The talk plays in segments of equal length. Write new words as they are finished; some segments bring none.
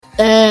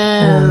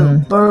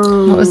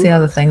What was the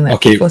other thing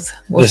that this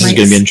is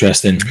going to be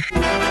interesting.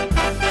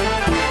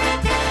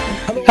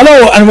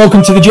 Hello and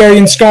welcome to the Gerry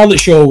and Scarlett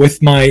show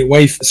with my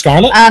wife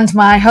Scarlett and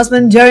my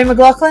husband Gerry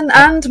McLaughlin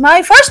and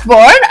my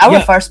firstborn,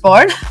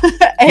 firstborn,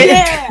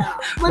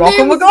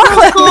 Rocco McLaughlin.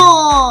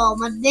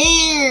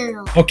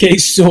 Okay,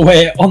 so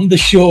on the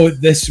show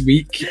this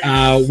week,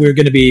 we're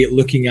going to be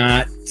looking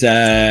at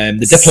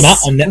the Diplomat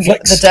on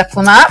Netflix. The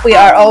Diplomat. We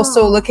are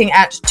also looking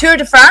at Tour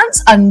de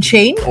France,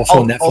 Unchained,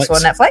 also on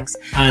Netflix,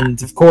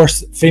 and of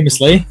course,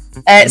 famously,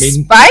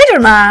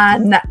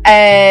 Spider-Man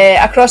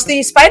Across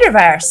the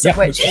Spider-Verse,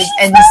 which is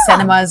in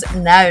cinemas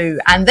now.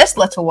 And this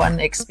little one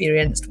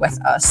experienced with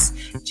us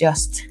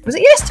was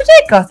it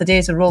yesterday? God, the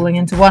days are rolling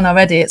into one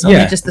already. It's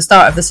only just the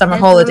start of the summer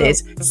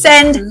holidays.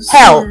 Send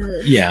help.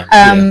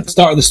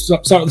 Start of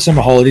the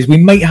summer holidays. We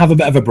might have a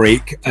bit of a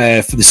break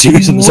for the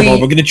series in the summer.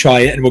 We're going to try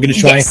it, and we're going to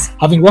try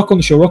having Rocco on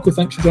the show. Rocco,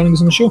 thanks for joining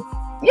us on the show.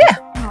 Yeah.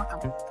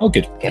 Oh,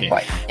 good. Good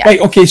boy. Yeah. Right,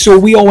 okay, so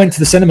we all went to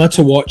the cinema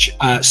to watch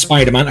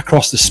Spider-Man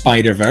Across the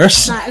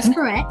Spider-Verse. That is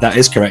correct. That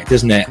is correct,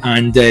 isn't it?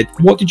 And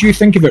what did you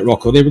think of it,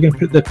 Rocco? They were going to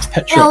put the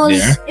picture up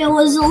there. It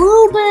was a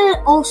little bit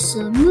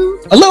awesome.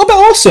 A little bit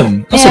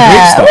awesome? That's a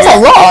great start. It was a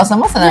lot awesome,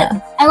 wasn't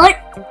it?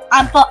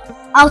 But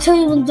I'll tell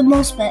you the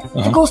most bit.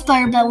 The Ghost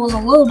Spider bit was a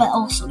little bit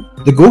awesome.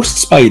 The Ghost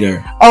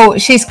Spider? Oh,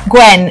 she's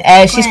Gwen.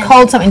 She's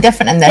called something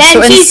different in this.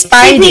 Then so in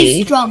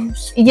Spidey,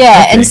 drums. In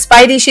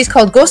Spidey she's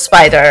called Ghost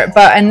Spider,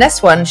 but in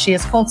this one she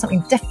is called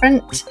something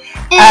different.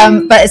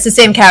 But it's the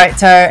same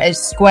character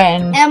as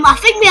Gwen. I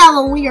think we have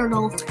a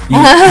weirdo.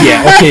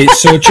 Okay.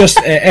 So just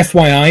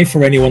FYI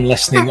for anyone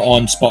listening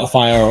on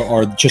Spotify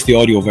or just the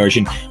audio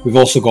version, we've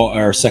also got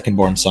our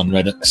second-born son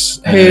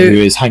Reddix,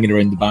 who is hanging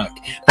around the back,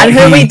 and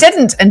who we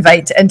didn't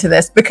invite into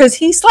this because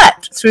he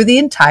slept through the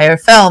entire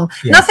film.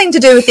 Nothing to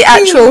do with the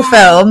actual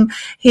film.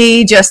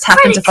 He just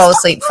happened to fall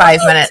asleep 5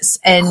 minutes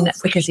in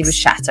because he was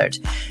shattered.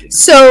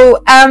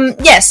 So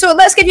so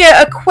let's give you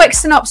a quick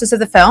synopsis of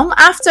the film.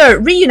 After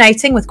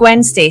reuniting with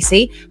Gwen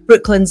Stacy,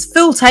 Brooklyn's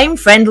full-time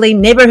friendly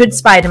neighborhood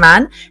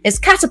Spider-Man is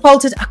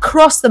catapulted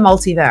across the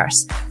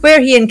multiverse, where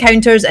he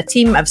encounters a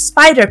team of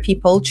spider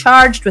people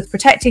charged with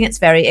protecting its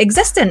very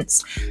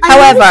existence.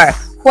 However,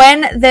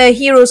 when the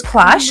heroes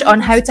clash on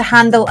how to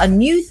handle a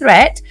new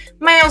threat,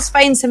 Miles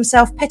finds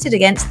himself pitted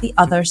against the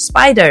other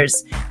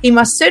spiders. He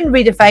must soon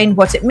redefine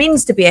what it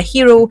means to be a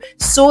hero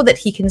so that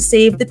he can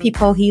save the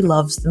people he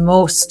loves the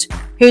most.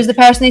 Who's the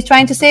person he's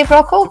trying to save,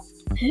 Rocco?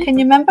 Can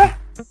you remember?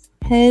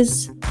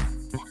 His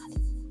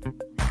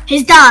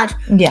dad.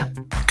 Yeah.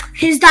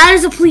 His dad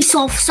is a police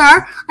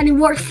officer and he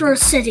works for a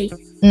city.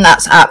 And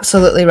that's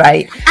absolutely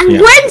right. And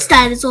Gwen's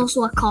dad is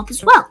also a cop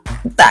as well.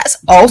 That's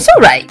also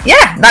right.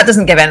 Yeah, that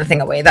doesn't give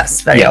anything away.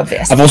 That's very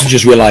obvious. I've also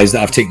just realised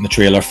that I've taken the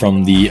trailer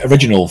from the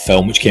original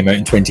film, which came out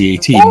in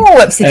 2018. Oh,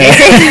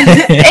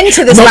 whoopsie-daisy.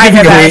 Into the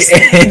Spider-Verse.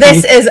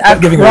 This is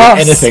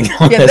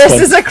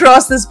this is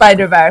Across the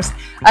Spider-Verse.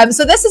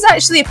 So this is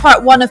actually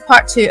part one of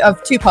part two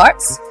of two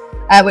parts.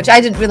 Which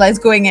I didn't realise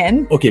going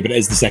in. Okay, but it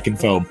is the second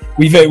film.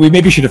 We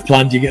maybe should have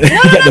planned you get the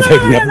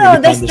vibe. No.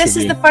 This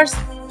is the first.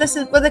 This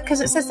is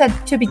because it says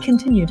that to be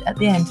continued at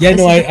the end. Yeah,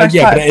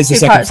 but it is the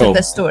second film. Of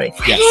this story.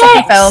 Yeah.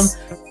 Second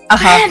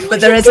film.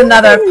 But there is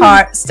another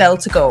part still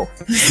to go.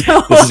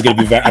 So. This is going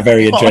to be a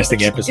very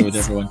interesting episode,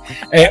 everyone.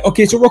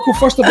 Okay, so Rocco,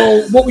 first of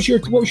all, what was your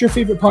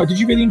favourite part? Did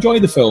you really enjoy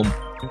the film?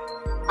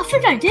 I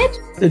think I did.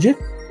 Did you?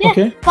 Yeah,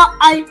 okay. But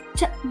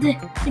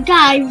the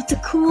guy with the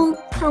cool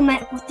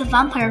helmet with the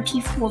vampire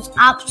teeth was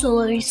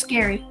absolutely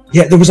scary.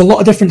 Yeah, there was a lot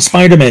of different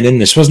Spider-Men in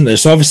this, wasn't there?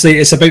 So obviously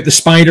it's about the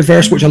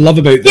Spider-Verse, which I love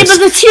about this. Yeah,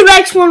 but the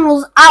T-Rex one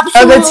was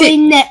absolutely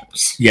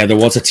nips. Yeah, there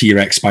was a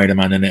T-Rex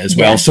Spider-Man in it as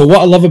well. So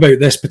what I love about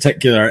this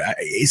particular,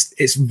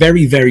 it's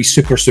very, very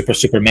super, super,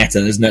 super meta,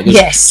 isn't it?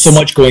 There's so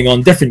much going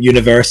on, different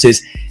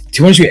universes.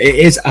 To be honest with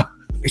you,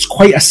 it's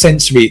quite a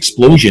sensory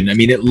explosion. I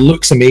mean, it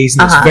looks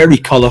amazing. It's very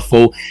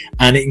colourful,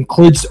 and it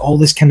includes all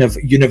this kind of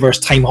universe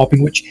time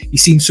hopping, which you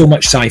see in so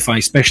much sci-fi,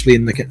 especially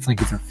in the. Thank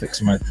you for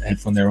fixing my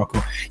headphone there,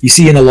 Rocco. You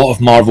see in a lot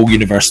of Marvel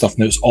universe stuff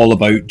now. It's all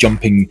about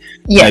jumping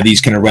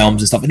these kind of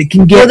realms and stuff, and it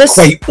can get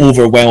quite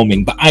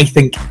overwhelming. But I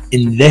think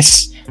in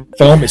this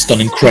film, it's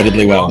done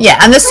incredibly well. Yeah,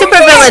 and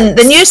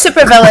the new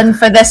supervillain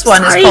for this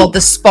one is called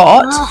the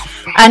Spot.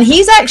 And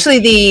he's actually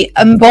the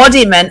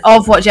embodiment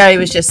of what Gerry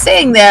was just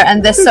saying there,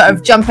 and this sort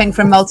of jumping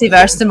from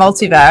multiverse to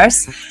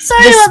multiverse.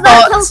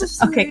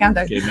 Okay, calm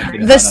down.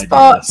 The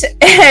Spot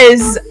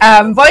is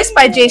voiced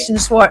by Jason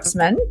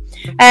Schwartzman.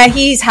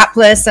 He's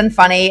hapless and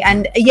funny,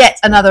 and yet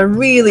another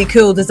really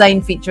cool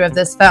design feature of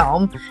this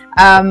film,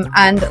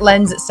 and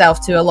lends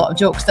itself to a lot of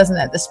jokes, doesn't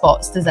it? The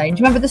Spot's design. Do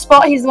you remember the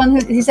Spot? He's the one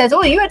who says, "Oh,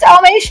 are you a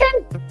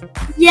Dalmatian?"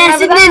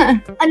 Yes,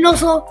 and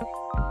also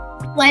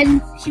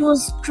when he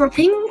was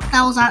dripping,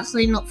 that was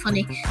actually not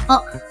funny.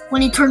 But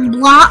when he turned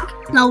black,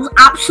 that was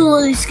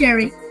absolutely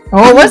scary.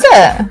 Oh, was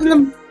it? And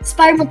the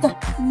Spider with the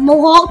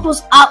mohawk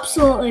was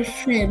absolutely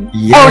thin.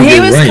 Yeah,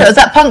 he was. Right. Was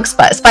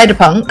that Spider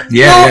Punk?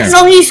 Yeah.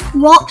 No, he's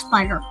Rock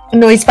Spider.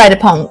 No, he's Spider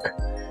Punk.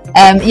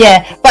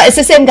 But it's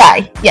the same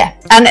guy,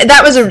 and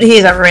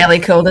he's a really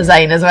cool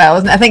design as well,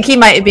 isn't it? I think he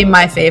might have been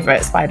my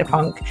favourite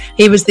Spider-Punk.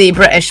 He was the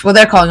British, well,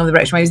 they're calling him the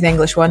British one, he was the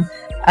English one.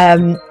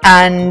 Some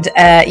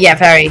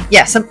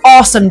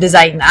awesome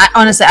design.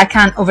 Honestly, I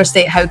can't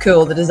overstate how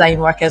cool the design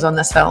work is on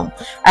this film.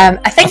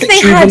 I think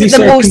they had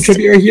the most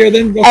contributor here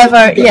then, ever.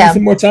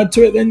 Anything more to add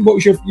to it then? What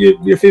was your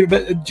favourite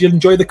bit? Did you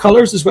enjoy the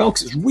colours as well?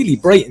 Because it's really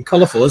bright and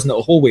colourful, isn't it,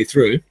 the whole way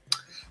through?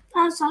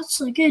 That's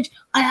actually good.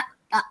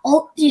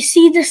 You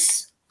see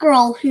this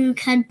girl who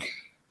can,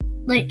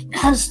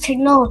 has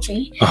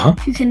technology,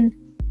 who can,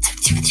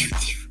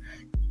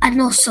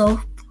 and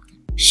also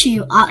she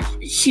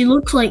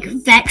looked like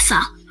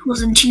Vexa, who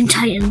was in Teen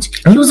Titans.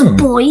 He was a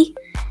boy,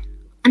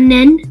 and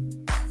then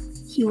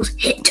he was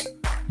hit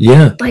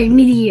by a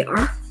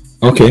meteor.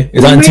 Okay,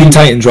 is that in Teen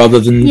Titans rather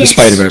than the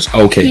Spider-Verse?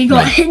 Okay. He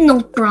got hit in the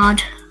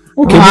broad.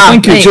 Okay,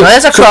 thank you.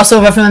 There's a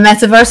crossover from the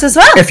metaverse as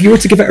well. If you were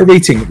to give it a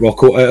rating,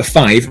 Rocco, out of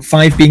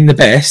 5 being the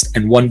best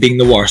and 1 being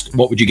the worst,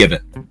 what would you give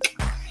it?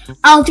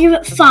 I'll give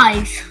it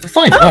 5.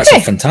 5?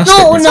 That's fantastic.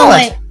 No,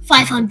 wait.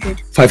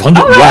 500.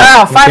 500?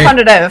 Wow,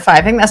 500 out of 5.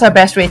 I think that's our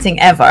best rating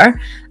ever.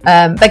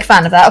 Big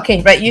fan of that.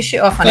 Okay, right, you shoot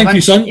off on Thank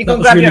you, son. You go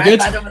grab really your good.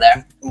 iPad over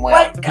there.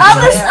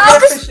 I'll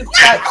just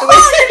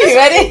You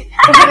ready?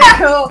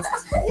 Cool.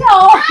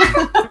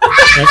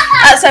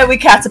 That's how we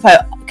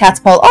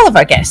catapult all of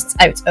our guests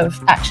out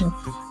of action.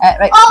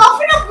 Right.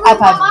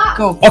 iPad,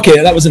 go.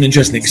 Okay, that was an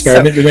interesting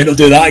experiment. We might not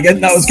do that again.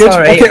 That was good.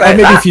 Okay, or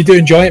maybe if you do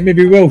enjoy it,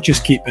 maybe we'll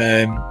just keep.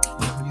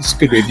 It's a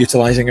good way of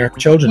utilising our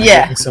children and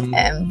getting some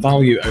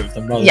value out of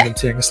them rather than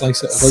taking a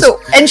slice out of us. So,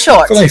 in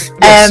short, for life,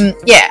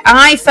 yes.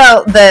 I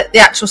felt that the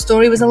actual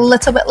story was a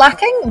little bit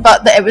lacking,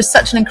 but that it was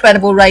such an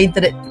incredible ride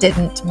that it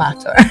didn't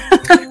matter.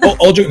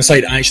 all joking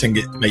aside, I actually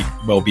think it might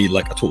well be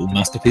like a total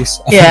masterpiece.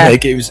 I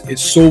think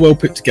it's so well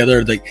put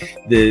together. Like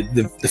the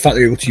fact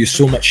they're able to use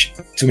so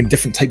many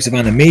different types of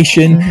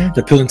animation.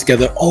 They're pulling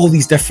together all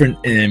these different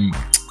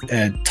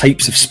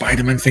types of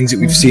Spider-Man things that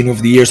we've seen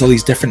over the years, all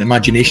these different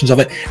imaginations of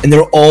it, and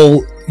they're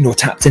all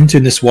tapped into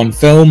in this one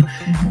film.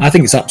 I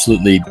think it's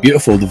absolutely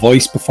beautiful. The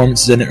voice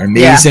performances in it are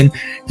amazing.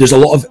 There's a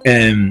lot of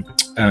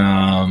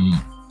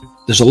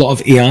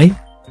AI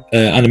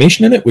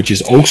animation in it, which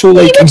is also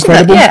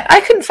incredible.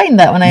 I couldn't find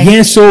that when I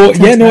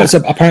it's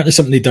apparently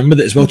something they've done with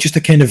it as well, just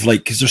to kind of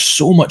because there's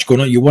so much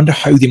going on, you wonder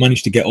how they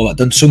managed to get all that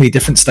done, so many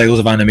different styles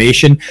of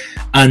animation.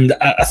 And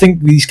I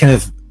think these kind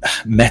of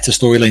meta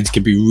storylines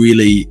can be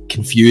really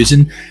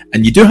confusing,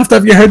 and you do have to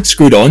have your head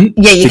screwed on.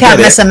 You can't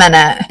miss a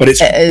minute. But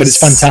it's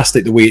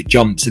fantastic the way it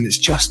jumps, and it's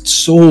just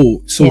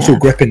so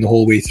gripping the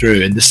whole way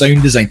through. And the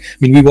sound design. I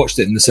mean, we watched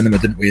it in the cinema,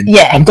 didn't we? And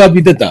I'm glad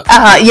we did that.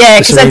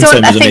 Because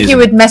I think you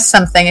would miss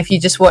something if you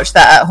just watched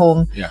that at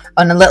home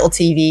on a little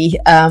TV.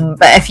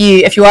 But if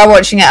you are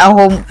watching it at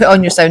home, put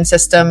on your sound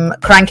system,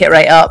 crank it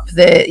right up.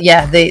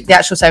 The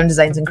actual sound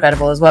design is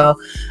incredible as well.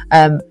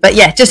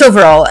 Just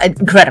overall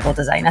incredible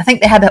design. I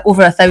think they had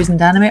over 1,000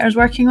 animators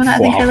working on it. I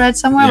think I read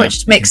somewhere,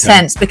 which makes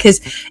sense because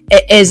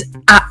it is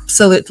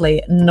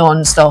absolutely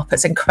non-stop.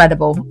 It's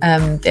incredible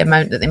the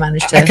amount that they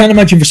managed to. I can't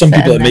imagine for some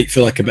people it might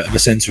feel like a bit of a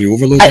sensory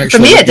overload. For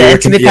me, it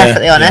did, to be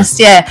perfectly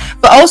honest.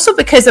 But also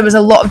because there was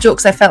a lot of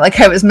jokes I felt like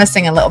I was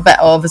missing a little bit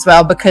of as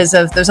well, because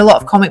there's a lot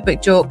of comic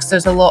book jokes.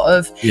 There's a lot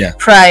of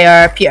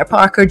prior Peter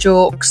Parker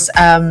jokes.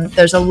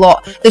 There's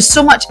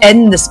so much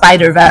in the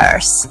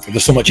Spider-Verse.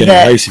 There's so much in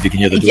our house if you can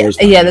hear the doors.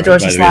 The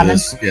doors are slamming.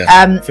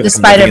 The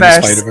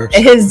Spider-Verse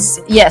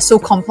is so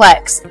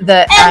complex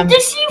that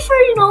just for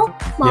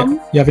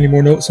Mum. You have any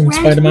more notes on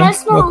Spider-Man?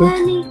 That's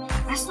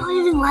not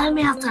even letting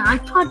me have the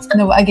iPod.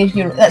 No, I gave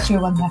you. That's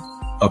your one there.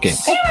 Okay.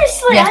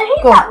 Seriously, I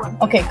hate that one.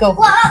 Okay, go.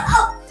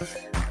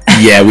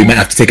 We might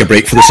have to take a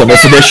break for the summer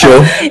for this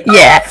show.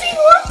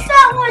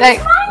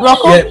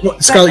 Rocco?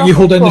 Scarlett, you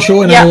hold down the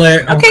show and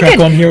I'll crack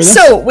on here with this.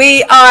 So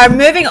we are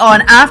moving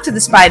on after the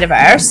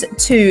Spider-Verse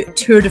to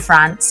Tour de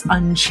France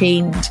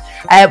Unchained,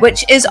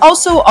 which is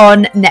also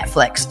on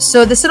Netflix.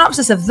 So the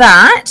synopsis of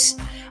that: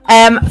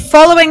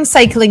 following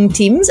cycling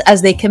teams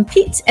as they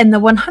compete in the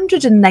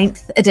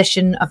 109th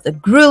edition of the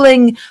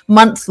grueling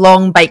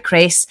month-long bike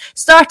race,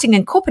 starting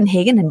in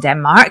Copenhagen in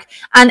Denmark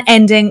and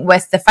ending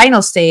with the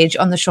final stage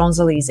on the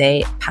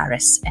Champs-Élysées,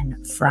 Paris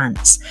in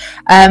France.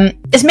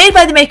 It's made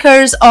by the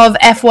makers of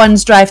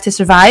F1's Drive to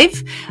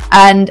Survive,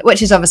 and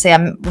which is obviously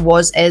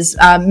is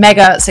a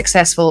mega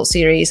successful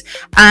series,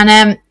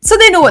 and so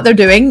they know what they're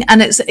doing,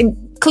 and it's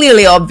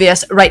clearly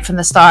obvious right from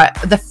the start.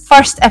 The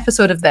first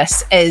episode of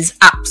this is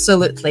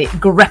absolutely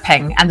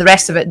gripping, and the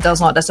rest of it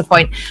does not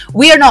disappoint.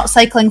 We are not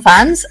cycling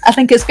fans, I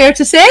think it's fair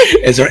to say.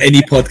 Is there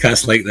any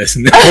podcast like this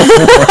in the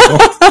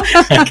world?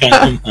 I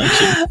can't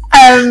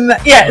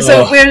imagine.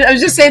 So I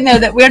was just saying there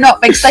that we're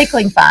not big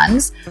cycling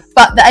fans,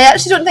 but I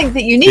actually don't think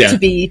that you need to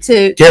be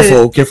to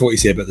careful what you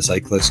say about the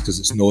cyclists, because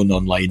it's known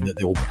online that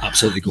they'll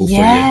absolutely go for you.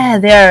 Yeah,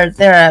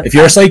 they're if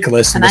you're a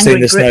cyclist and they're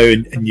saying this now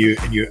and you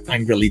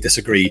angrily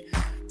disagree,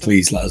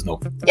 please let us know.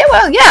 Yeah,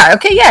 well, yeah,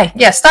 okay,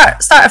 yeah.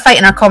 Start a fight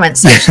in our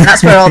comments section.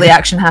 That's where all the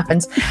action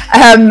happens.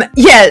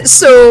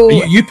 So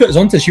you put us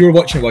onto this. You were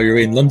watching it while you were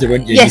in London,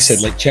 weren't you? Yes. You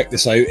said, like, check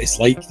this out. It's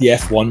like the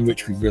F1,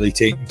 which we've really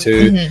taken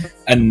to,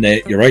 and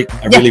you're right.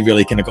 I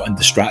really kind of got into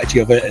the strategy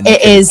of it, and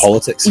it is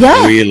politics.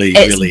 Yeah, really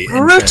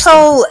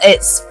brutal.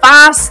 It's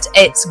fast.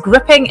 It's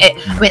gripping.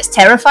 It's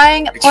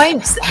terrifying at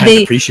points. I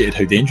appreciated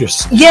how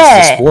dangerous.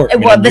 Yeah, the sport.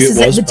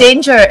 The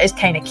danger is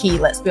kind of key.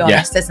 Let's be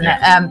honest, isn't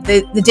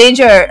it? The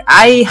danger.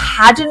 I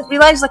hadn't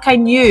realised. Like, I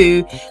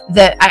knew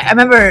that. I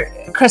remember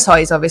Chris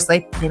Hoy's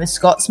obviously famous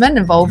Scotsman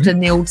involved in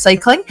the old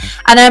cycling,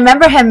 and I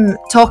remember him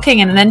talking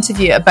in an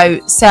interview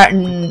about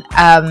certain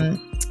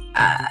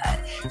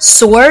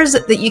sores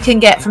that you can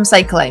get from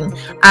cycling,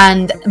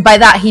 and by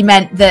that he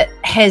meant that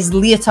his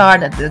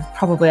leotard,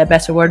 probably a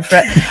better word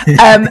for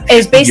it,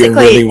 is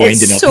basically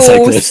it's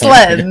so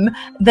slim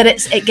that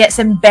it gets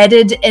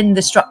embedded in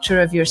the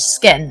structure of your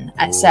skin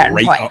at certain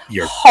points.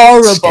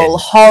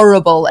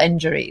 Horrible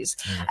injuries.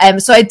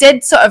 So I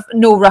did sort of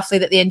know roughly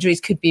that the injuries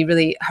could be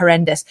really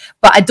horrendous,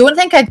 but I don't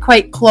think I'd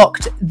quite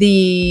clocked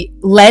the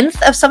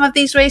length of some of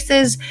these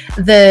races,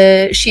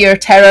 the sheer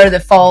terror, the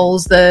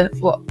falls, to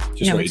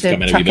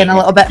chuck in a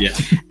little bit.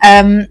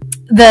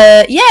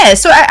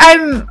 So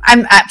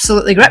I'm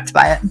absolutely gripped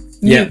by it.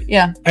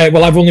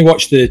 Well, I've only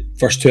watched the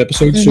first 2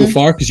 episodes so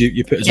far, because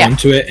you put us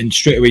onto it, and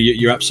straight away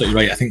you're absolutely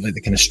right. I think, like,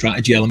 the kind of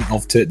strategy element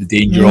of it, the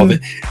danger of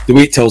it, the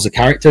way it tells the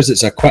characters,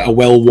 it's quite a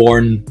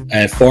well-worn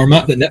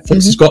format that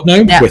Netflix has got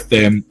now, with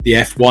the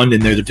F1,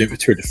 and now they're doing it with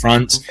Tour de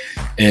France.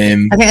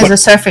 I think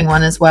there's a surfing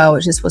one as well,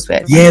 which is supposed to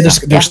be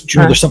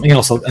there's something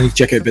else I need to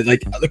check out, but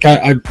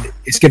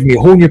it's given me a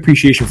whole new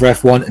appreciation for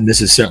F1, and this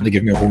has certainly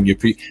given me a whole new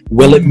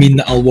will it mean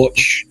that I'll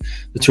watch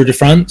the Tour de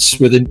France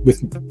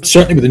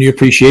certainly with a new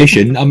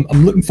appreciation?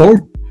 I'm looking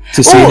forward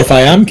to seeing if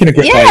I am kind of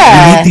gripped by it.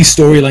 We need these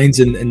storylines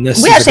in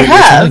this. We actually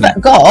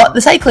have got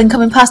the cycling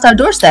coming past our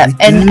doorstep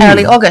in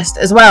early August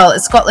as well.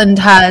 Scotland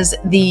has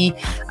I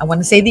want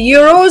to say the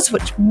Euros,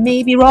 which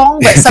may be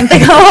wrong, but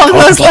something along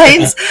those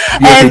lines.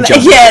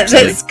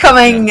 That's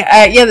coming.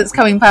 That's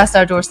coming past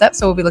our doorstep.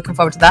 So we'll be looking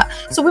forward to that.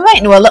 So we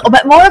might know a little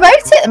bit more about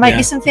it. There might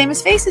be some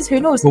famous faces. Who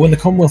knows? Well, when the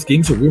Commonwealth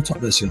Games we were talking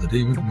about this the other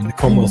day. When the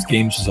Commonwealth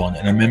Games was on,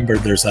 and I remember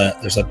there's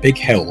a big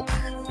hill.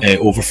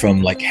 Over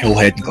from like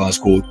Hillhead in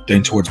Glasgow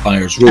down towards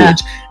Byres Road,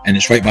 and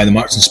it's right by the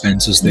Marks and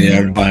Spencers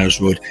there in Byres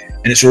Road,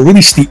 and it's a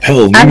really steep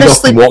hill. We would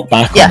often walk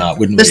back on that,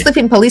 wouldn't we? There's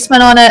sleeping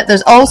policemen on it.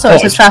 There's all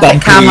sorts of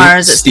traffic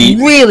cameras. It's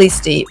really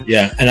steep.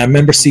 Yeah, and I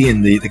remember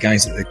seeing the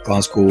guys at the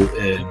Glasgow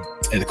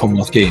at the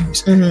Commonwealth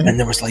Games, and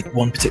there was like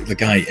one particular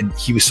guy, and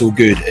he was so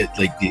good at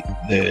like the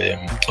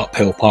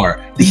uphill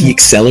part that he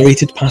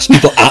accelerated past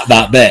people at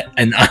that bit,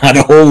 and I had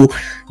a whole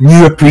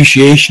new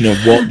appreciation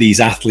of what these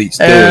athletes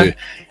do.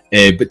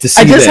 But to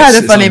see I just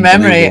had a funny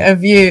memory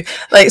of you.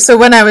 Like, so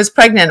when I was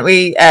pregnant,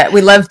 we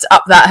lived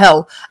up that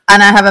hill,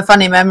 and I have a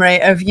funny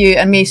memory of you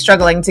and me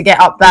struggling to get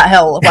up that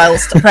hill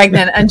whilst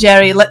pregnant, and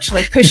Gerry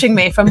literally pushing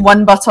me from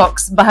one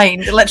buttocks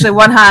behind, literally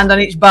one hand on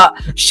each butt,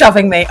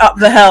 shoving me up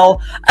the hill.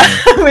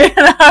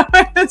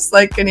 It's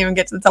like couldn't even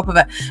get to the top of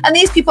it. And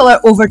these people are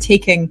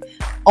overtaking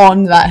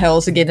on that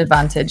hill to gain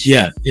advantage.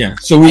 Yeah.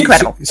 So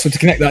incredible. So to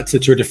connect that to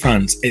Tour de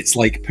France, it's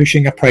like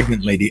pushing a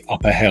pregnant lady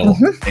up a hill.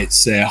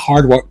 It's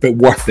hard work, but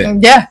worth it.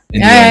 Yeah.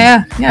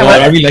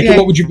 Well, I really like it.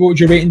 What would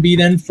your rating be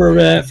then for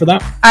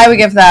that? I would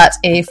give that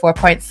a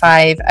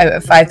 4.5 out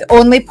of 5. The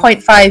only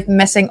 0.5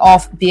 missing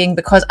off being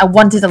because I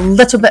wanted a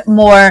little bit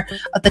more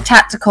of the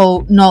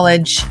tactical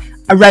knowledge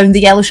around the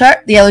yellow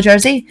shirt, the yellow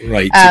jersey,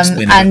 right,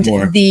 and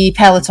the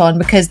peloton,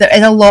 because there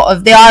is a lot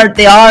of they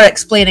are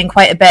explaining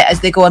quite a bit as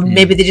they go, and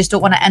maybe they just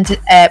don't want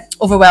to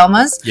overwhelm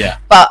us. Yeah.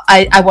 But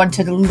I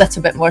wanted a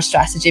little bit more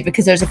strategy,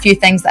 because there's a few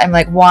things that I'm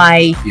like,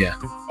 why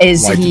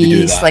is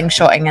he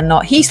slingshotting and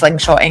not he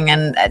slingshotting,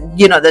 and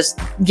there's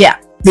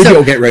Maybe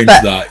I'll get round to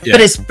that. Yeah.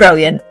 But it's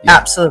brilliant. Yeah.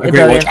 Absolutely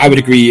brilliant. I would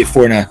agree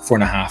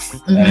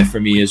 4.5 for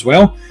me as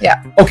well.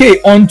 Yeah.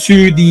 Okay, on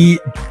to the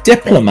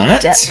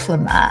Diplomat.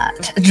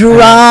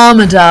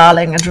 Drama,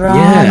 darling. A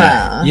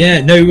drama.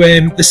 Yeah. Now,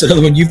 this is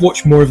another one. You've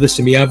watched more of this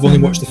than me. I've only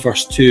watched the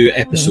first 2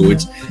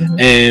 episodes.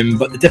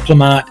 But the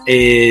Diplomat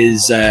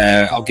is,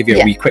 I'll give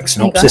you a wee quick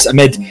synopsis.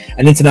 Amid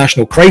an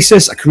international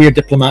crisis, a career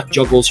diplomat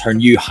juggles her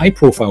new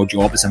high-profile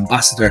job as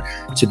ambassador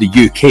to the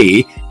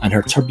UK and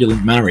her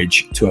turbulent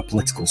marriage to a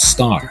political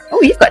star.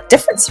 Oh, you've got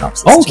different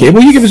synopses. Okay,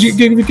 well, you give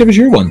us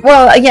your one.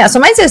 Well, so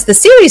mine says the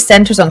series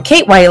centres on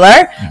Kate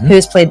Weiler, who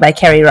is played by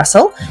Kerry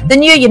Russell, the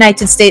new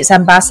United States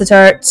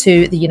ambassador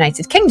to the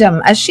United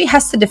Kingdom, as she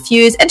has to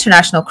diffuse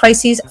international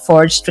crises,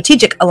 forge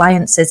strategic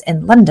alliances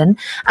in London,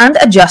 and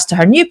adjust to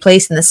her new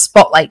place in the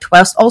spotlight,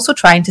 whilst also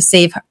trying to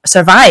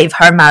survive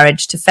her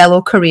marriage to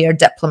fellow career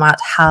diplomat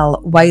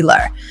Hal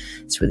Weiler.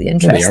 It's really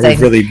interesting.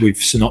 We've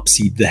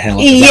synopsised the hell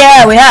out of that.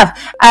 Yeah, we have.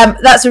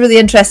 That's a really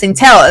interesting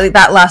tell.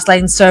 That last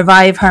line,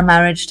 survive her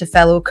marriage to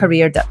fellow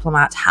career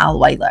diplomat Hal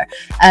Weiler.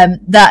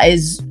 That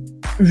is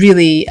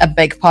really a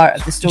big part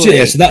of the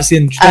story. So that's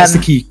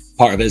the key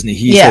part of it, isn't he?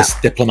 He's this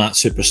diplomat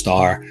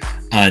superstar,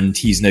 and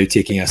he's now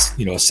taking a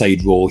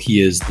side role.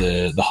 He is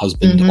the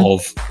husband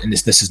of, and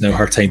this is now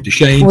her time to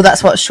shine. Well,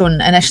 that's what's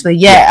shown initially.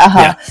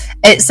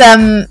 It's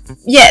and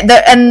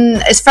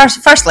it's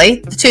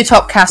firstly, the two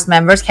top cast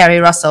members, Kerry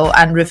Russell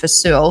and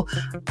Rufus Sewell,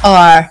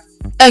 are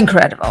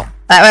incredible.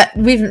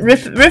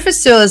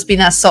 Rufus Sewell has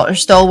been a sort of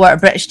stalwart of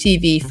British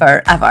TV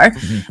forever.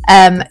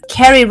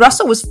 Kerry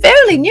Russell was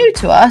fairly new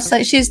to us.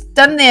 Like she's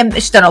done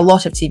a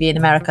lot of TV in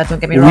America.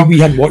 Don't get me wrong. We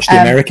hadn't watched The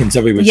Americans,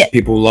 have we? Which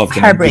people loved.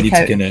 Her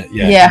breakout,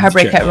 her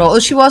breakout role.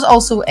 She was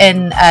also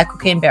in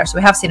Cocaine Bear, so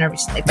we have seen her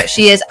recently. But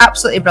she is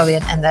absolutely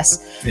brilliant in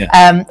this.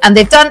 And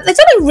they've done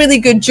a really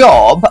good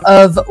job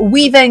of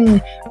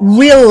weaving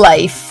real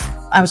life,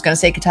 I was going to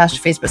say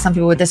catastrophes, but some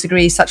people would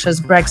disagree, such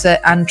as Brexit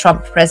and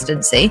Trump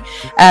presidency,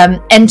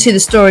 into the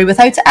story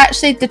without it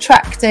actually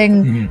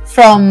detracting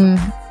from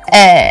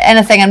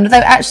anything, and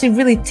without actually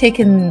really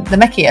taking the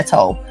mickey at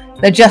all.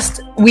 They're just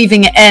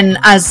weaving it in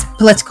as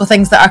political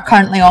things that are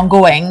currently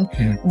ongoing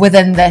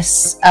within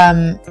this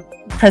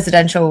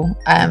presidential.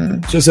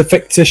 So it's a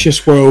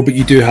fictitious world, but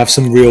you do have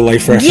some real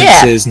life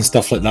references and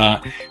stuff like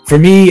that. For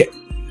me,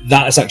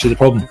 that is actually the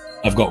problem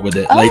I've got with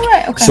it.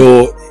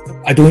 So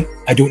I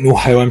don't know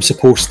how I'm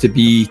supposed to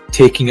be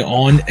taking it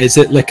on. Is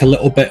it like a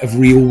little bit of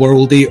real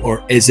worldy,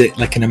 or is it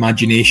like an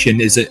imagination?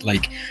 Is it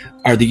like,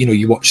 are they,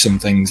 you watch some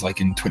things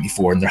like in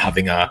 24 and they're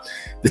having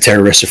the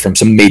terrorists are from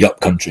some made up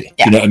country.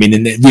 You know what I mean?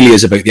 And it really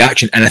is about the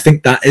action. And I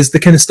think that is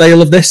the kind of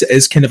style of this. It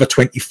is kind of a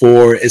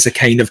 24, is a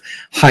kind of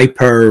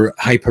hyper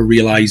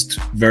realized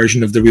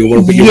version of the real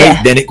world. But you're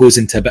right, then it goes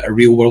into a bit of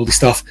real worldy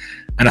stuff.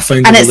 And I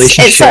found the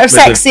relationship. It's sort of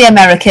sexy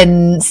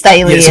American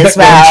styly as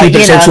well. Raunchy,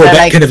 but it's also a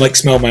bit kind of like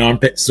smell my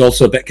armpits. It's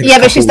also a bit kind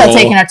of but she's still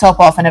taking her top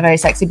off in a very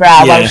sexy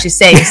bra while she's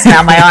saying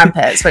smell my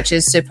armpits, which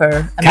is super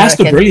American.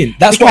 Cast are brilliant.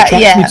 That's what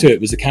attracted me to it,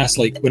 was the cast.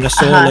 Like when I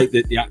saw like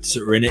the actors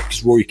that were in it,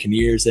 because Rory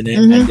Kinnear's in it,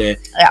 and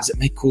is it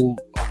Michael?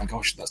 Oh my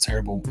gosh, that's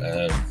terrible.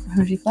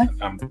 Who do you play?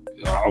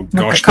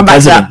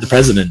 The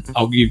president.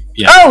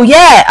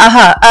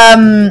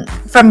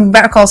 From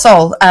Better Call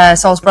Saul,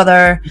 Saul's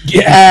brother.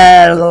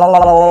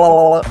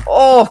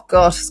 Oh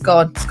god, it's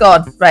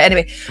gone. Right,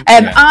 anyway.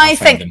 I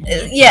think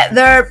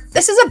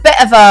this is a bit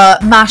of a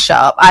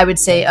mashup, I would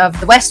say, of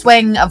The West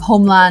Wing, of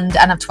Homeland,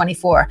 and of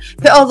 24.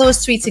 Put all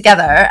those three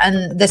together,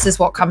 and this is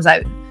what comes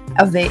out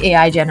of the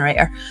AI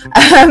generator.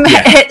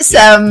 It's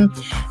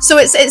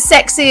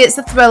sexy, it's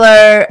a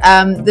thriller,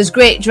 there's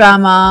great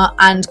drama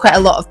and quite a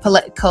lot of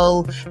black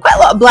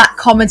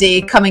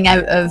comedy coming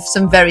out of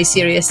some very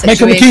serious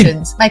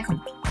situations.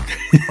 Michael,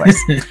 of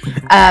course.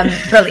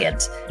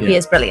 Brilliant. He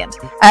is brilliant.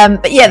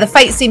 But the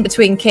fight scene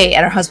between Kate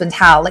and her husband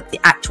Hal, like the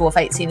actual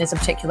fight scene, is a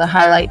particular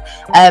highlight.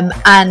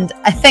 And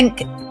I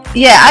think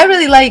I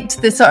really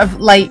liked the sort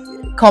of light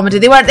comedy.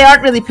 They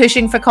aren't really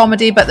pushing for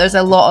comedy, but there's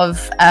a lot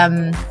of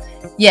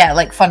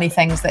like funny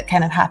things that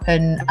kind of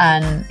happen,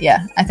 and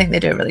I think they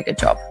do a really good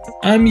job.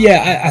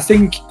 I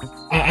think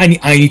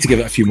I need to give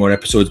it a few more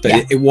episodes, but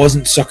it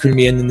wasn't suckering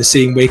me in the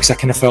same way, because I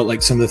kind of felt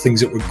like some of the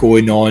things that were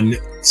going on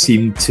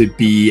seemed to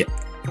be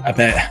a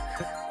bit,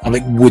 I'm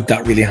like, would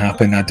that really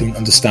happen? I don't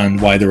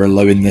understand why they're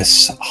allowing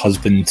this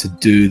husband to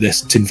do this,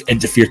 to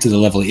interfere to the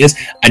level he is.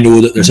 I know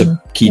that there's a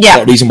key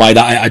reason why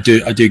that I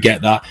do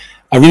get that.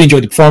 I really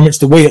enjoyed the performance.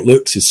 The way it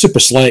looks is super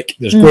slick.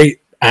 There's great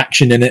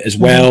action in it as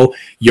well.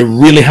 You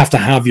really have to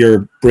have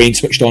your brain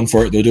switched on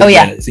for it, though, don't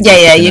you?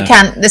 You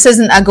can't. This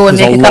isn't a go and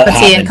make a cup of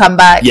tea and come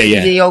back.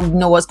 You'll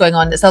know what's going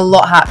on. There's a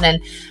lot happening,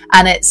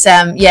 and it's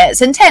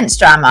it's intense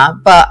drama,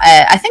 but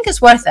I think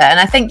it's worth it. And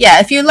I think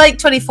if you like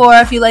 24,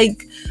 if you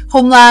like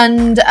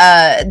Homeland,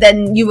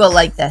 then you will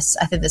like this.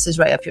 I think this is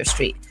right up your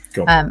street.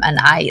 Cool. And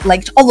I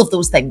liked all of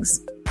those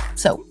things.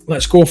 So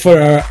let's go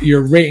for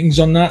your ratings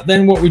on that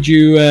then. What would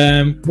you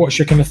what's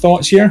your kind of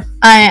thoughts here?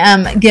 I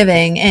am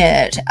giving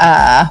it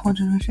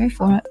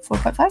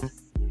 4.5.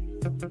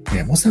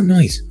 Yeah, what's that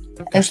noise?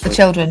 It's the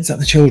children. Is that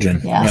the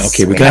children? Yes. Right,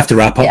 okay, we're going to have to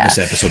wrap up this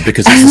episode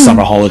because it's the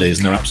summer holidays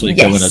and they're absolutely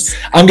killing us.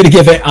 I'm going to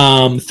give it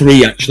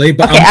 3 actually,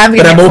 but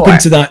I'm open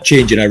to that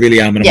changing. I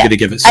really am, and I'm going to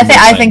give it some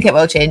I think it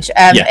will change.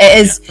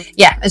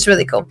 It's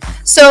really cool.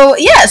 So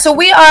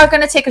we are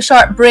going to take a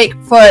short break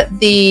for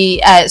the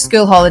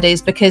school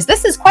holidays, because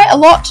this is quite a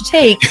lot to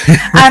take,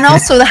 and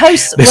also the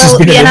house will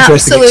be an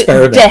absolute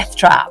death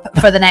trap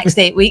for the next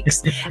 8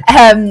 weeks.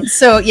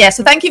 So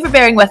thank you for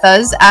bearing with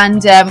us,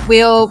 and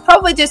we'll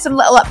probably do some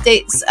little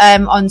updates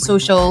on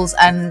socials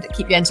and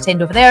keep you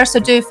entertained over there. So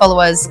do follow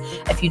us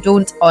if you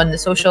don't on the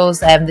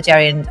socials. The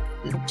Gerry and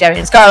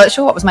Scarlett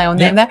Show. What was my own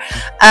name there?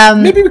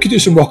 Maybe we could do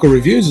some Rocco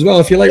reviews as well,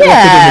 if you like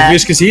Rocco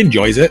reviews, because he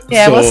enjoys it.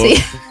 We'll see.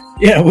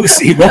 We'll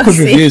see. Rocco's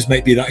reviews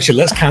might be that. Actually,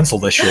 let's cancel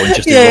this show and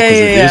just do Rocco's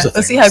reviews.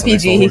 We'll see how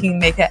PG he can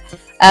make it.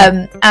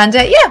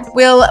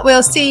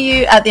 We'll see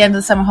you at the end of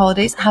the summer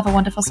holidays. Have a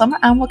wonderful summer,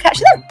 and we'll catch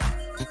you then.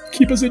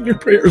 Keep us in your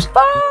prayers.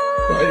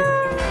 Bye.